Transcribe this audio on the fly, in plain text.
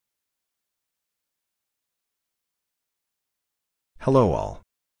Hello all.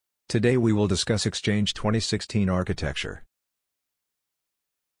 Today we will discuss Exchange 2016 architecture.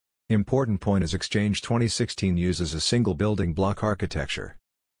 Important point is Exchange 2016 uses a single building block architecture.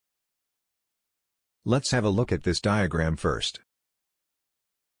 Let's have a look at this diagram first.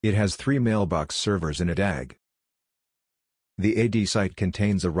 It has 3 mailbox servers in a DAG. The AD site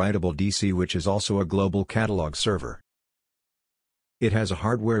contains a writable DC which is also a global catalog server. It has a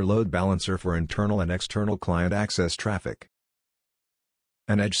hardware load balancer for internal and external client access traffic.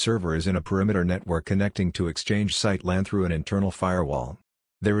 An edge server is in a perimeter network connecting to Exchange site LAN through an internal firewall.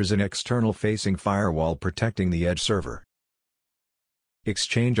 There is an external-facing firewall protecting the edge server.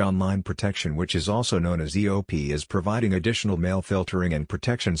 Exchange Online Protection, which is also known as EOP, is providing additional mail filtering and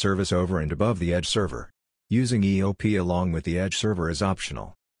protection service over and above the edge server. Using EOP along with the edge server is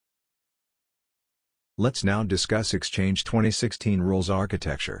optional. Let's now discuss Exchange 2016 roles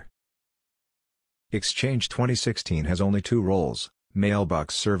architecture. Exchange 2016 has only 2 roles: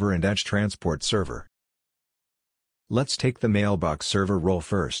 Mailbox Server and Edge Transport Server. Let's take the Mailbox Server role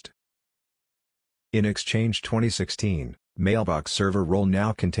first. In Exchange 2016, Mailbox Server role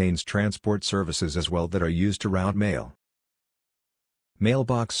now contains transport services as well that are used to route mail.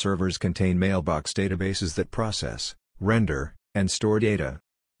 Mailbox servers contain mailbox databases that process, render, and store data.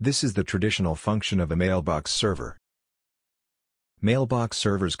 This is the traditional function of a mailbox server. Mailbox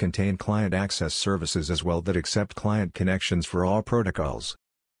servers contain client access services as well that accept client connections for all protocols.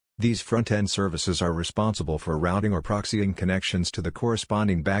 These front-end services are responsible for routing or proxying connections to the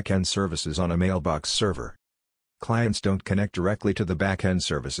corresponding back-end services on a mailbox server. Clients don't connect directly to the back-end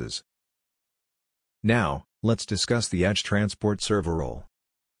services. Now, let's discuss the Edge Transport Server role.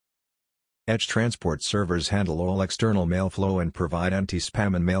 Edge Transport servers handle all external mail flow and provide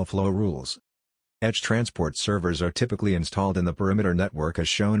anti-spam and mail flow rules. Edge Transport servers are typically installed in the perimeter network as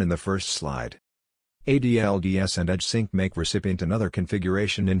shown in the first slide. ADLDS and Edge Sync make recipient and other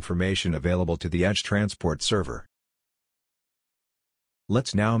configuration information available to the Edge Transport server.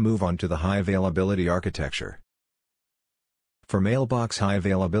 Let's now move on to the high availability architecture. For mailbox high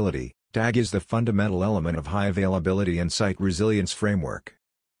availability, DAG is the fundamental element of high availability and site resilience framework.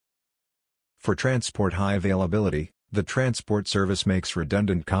 For transport high availability, the transport service makes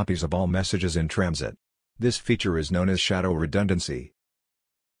redundant copies of all messages in transit. This feature is known as shadow redundancy.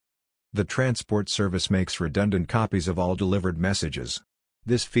 The transport service makes redundant copies of all delivered messages.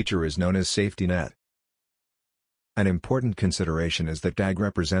 This feature is known as safety net. An important consideration is that DAG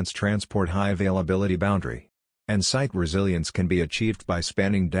represents transport high availability boundary, and site resilience can be achieved by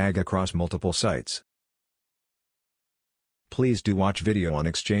spanning DAG across multiple sites. Please do watch video on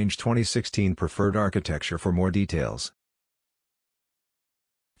Exchange 2016 preferred architecture for more details.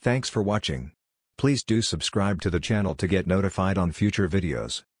 Thanks for watching. Please do subscribe to the channel to get notified on future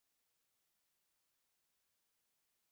videos.